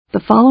The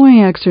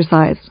following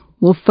exercise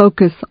will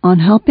focus on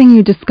helping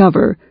you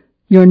discover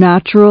your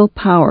natural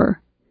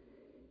power.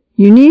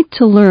 You need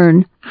to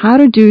learn how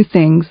to do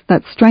things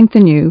that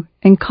strengthen you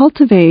and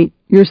cultivate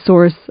your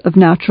source of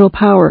natural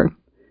power.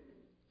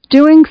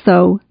 Doing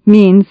so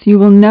means you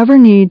will never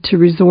need to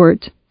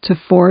resort to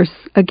force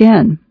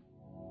again.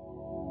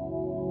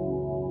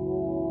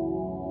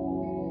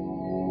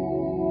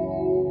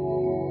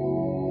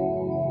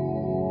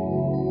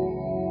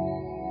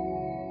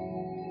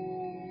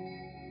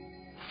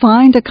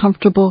 Find a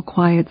comfortable,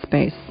 quiet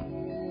space,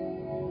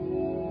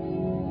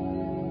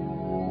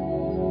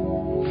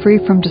 free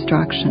from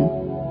distraction.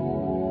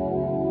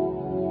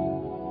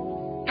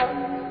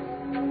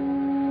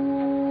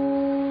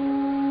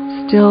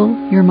 Still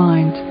your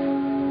mind.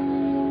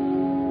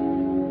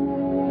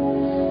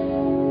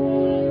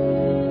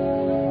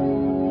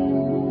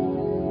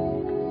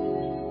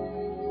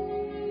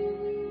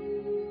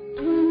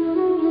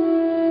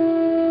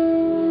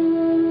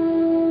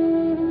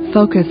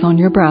 Focus on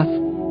your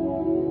breath.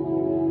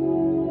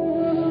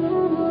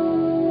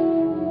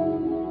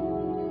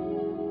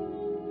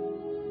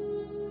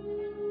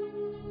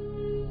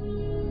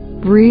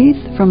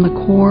 Breathe from the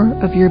core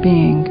of your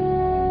being.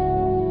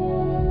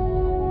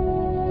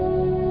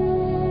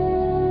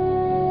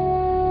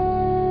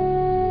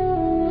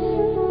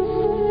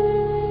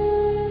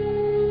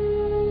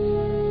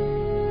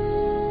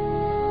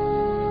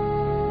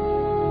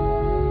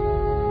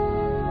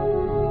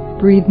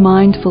 Breathe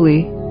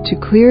mindfully to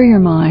clear your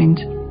mind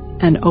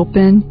and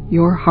open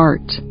your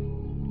heart.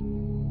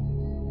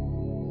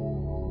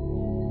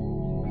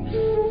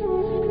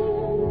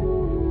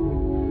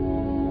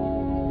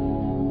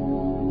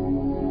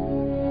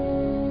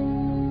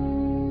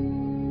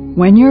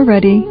 When you're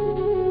ready,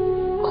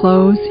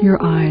 close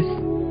your eyes.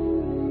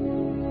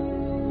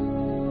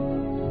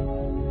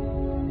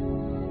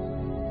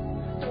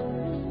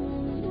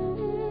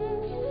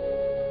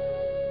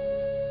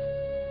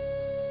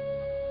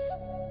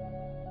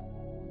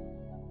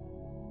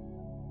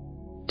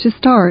 To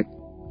start,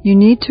 you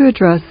need to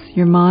address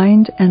your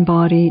mind and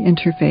body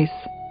interface.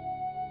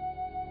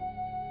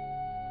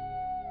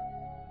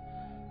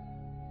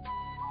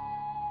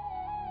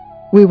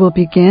 We will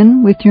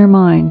begin with your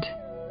mind.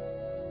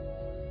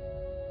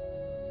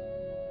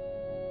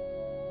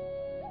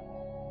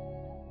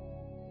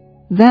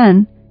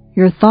 Then,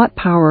 your thought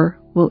power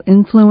will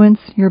influence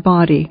your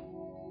body.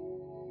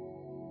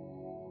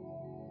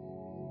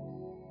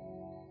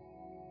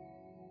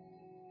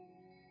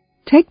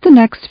 Take the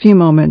next few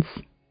moments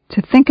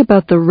to think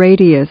about the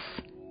radius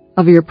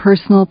of your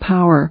personal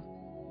power.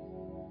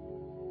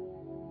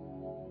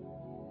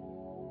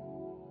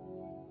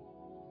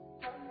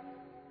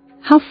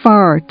 How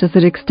far does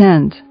it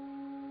extend?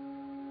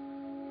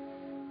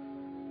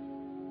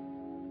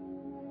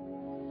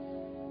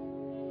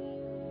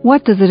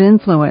 What does it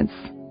influence?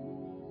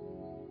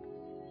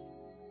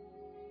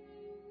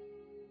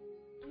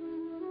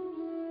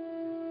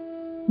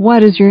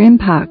 What is your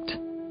impact?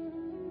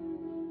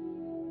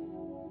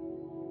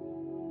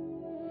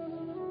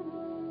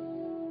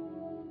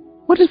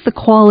 What is the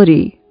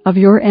quality of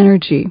your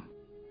energy?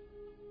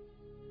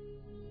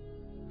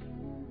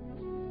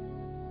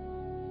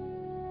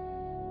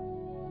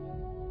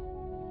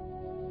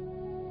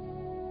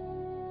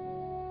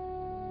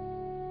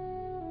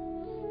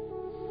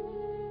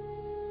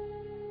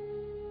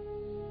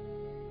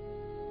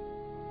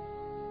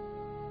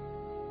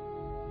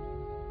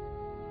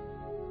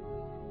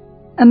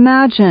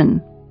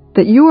 Imagine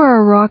that you are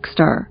a rock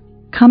star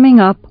coming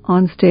up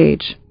on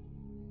stage.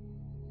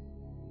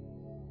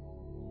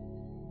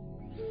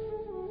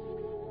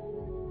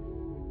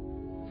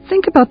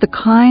 Think about the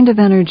kind of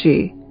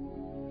energy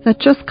that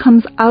just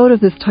comes out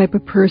of this type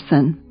of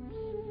person.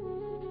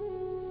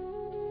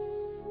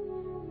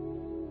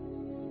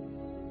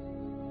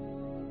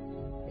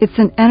 It's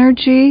an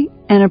energy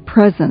and a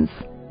presence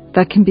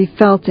that can be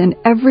felt in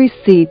every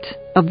seat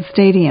of the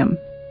stadium.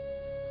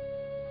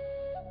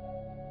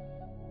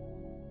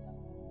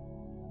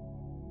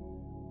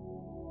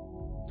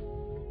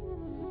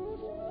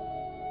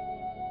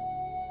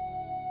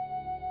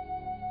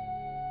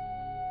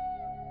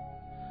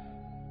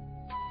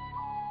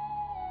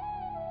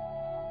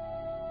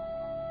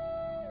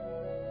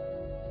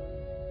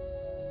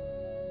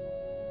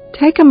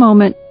 Take a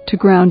moment to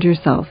ground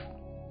yourself.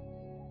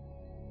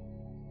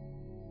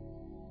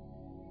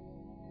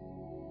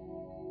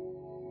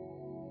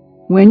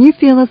 When you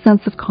feel a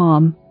sense of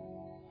calm,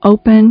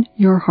 open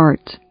your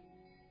heart.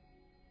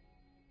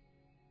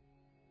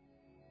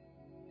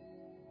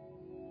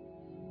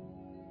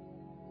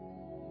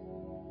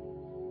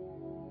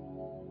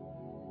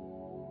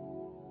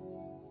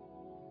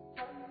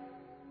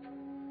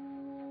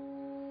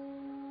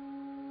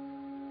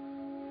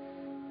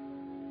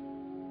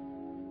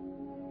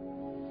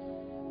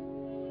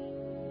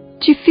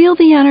 Do you feel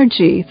the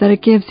energy that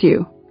it gives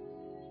you?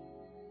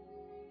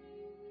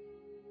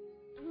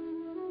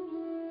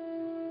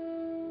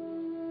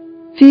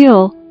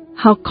 Feel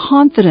how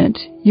confident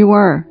you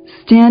are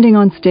standing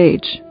on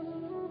stage.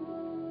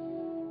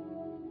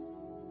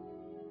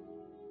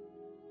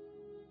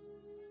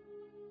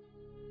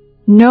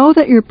 Know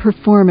that your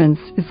performance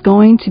is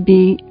going to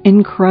be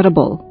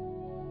incredible.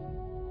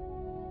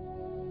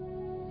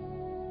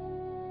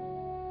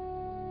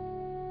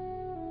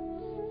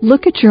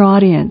 Look at your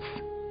audience.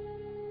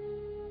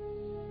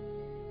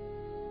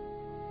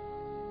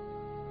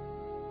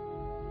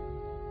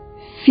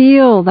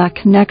 Feel that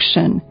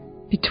connection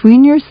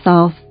between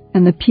yourself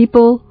and the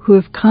people who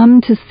have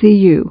come to see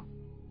you.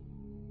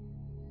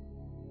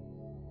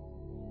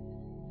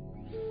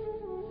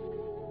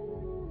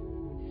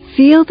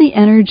 Feel the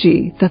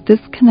energy that this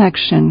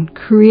connection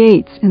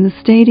creates in the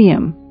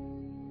stadium.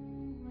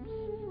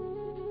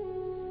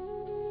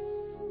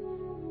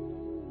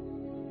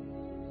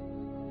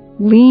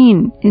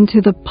 Lean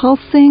into the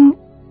pulsing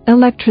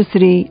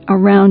electricity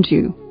around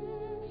you.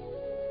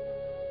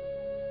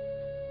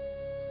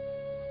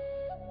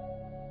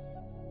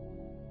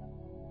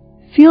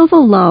 Feel the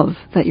love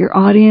that your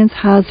audience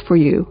has for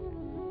you.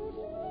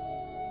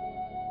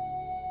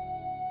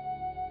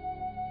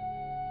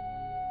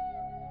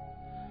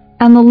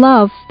 And the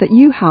love that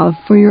you have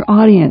for your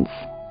audience.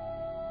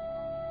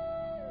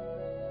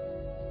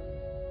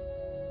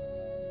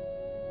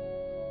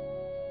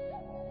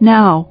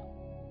 Now,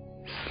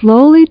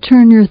 slowly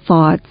turn your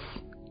thoughts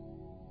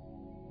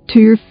to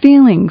your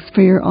feelings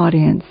for your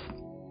audience.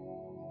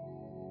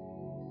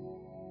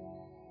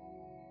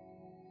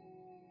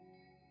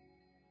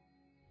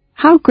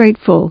 How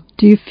grateful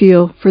do you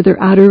feel for their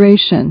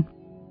adoration?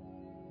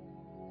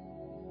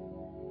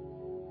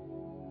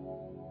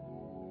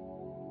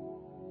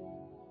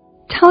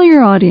 Tell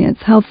your audience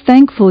how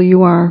thankful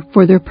you are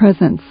for their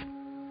presence.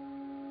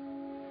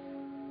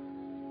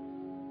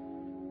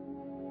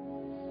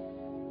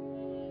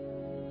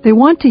 They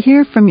want to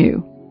hear from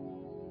you.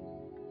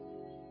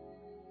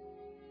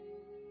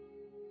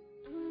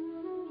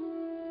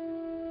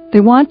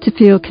 They want to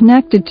feel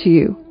connected to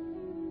you,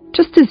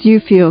 just as you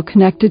feel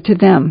connected to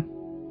them.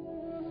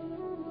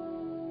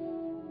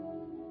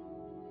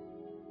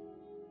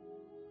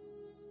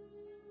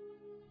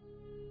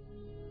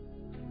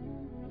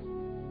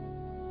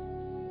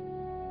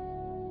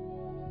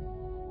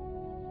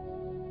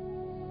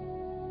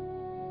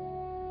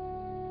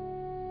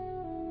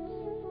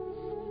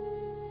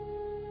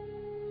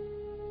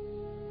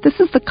 This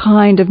is the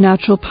kind of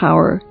natural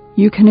power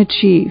you can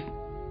achieve.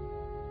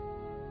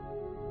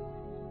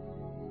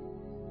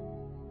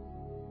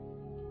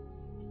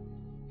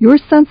 Your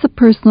sense of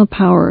personal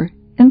power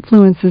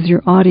influences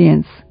your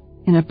audience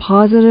in a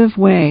positive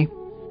way.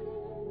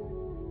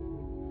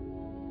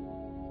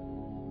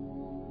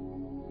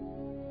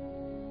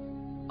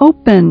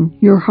 Open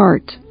your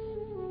heart.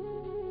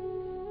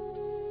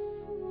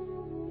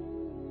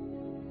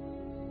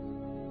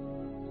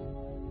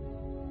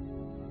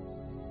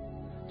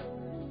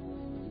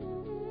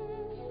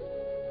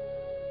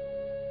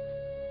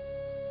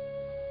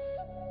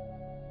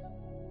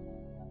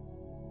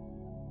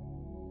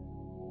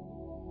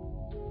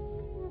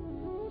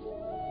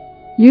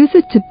 Use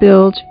it to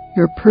build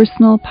your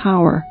personal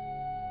power.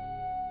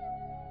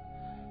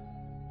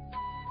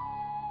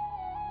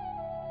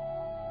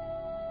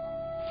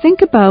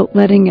 Think about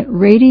letting it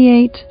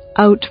radiate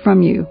out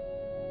from you.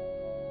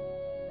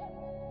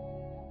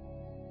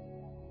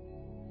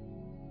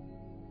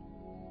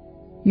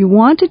 You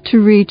want it to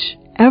reach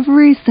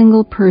every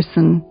single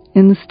person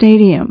in the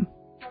stadium.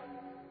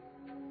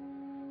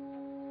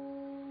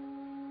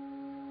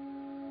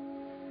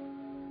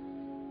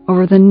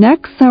 Over the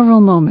next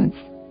several moments,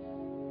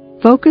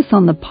 focus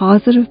on the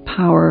positive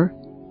power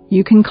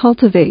you can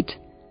cultivate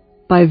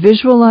by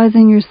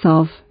visualizing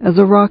yourself as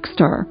a rock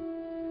star.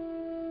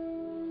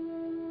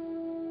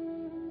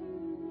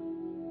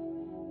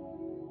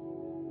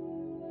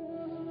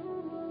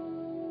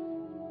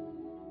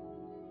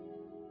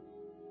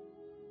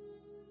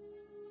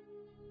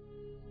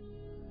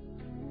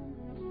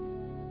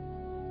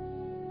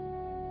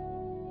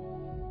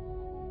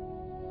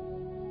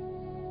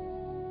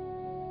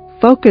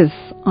 Focus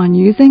on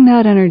using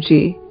that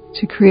energy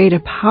to create a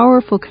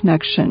powerful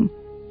connection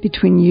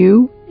between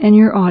you and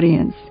your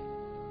audience.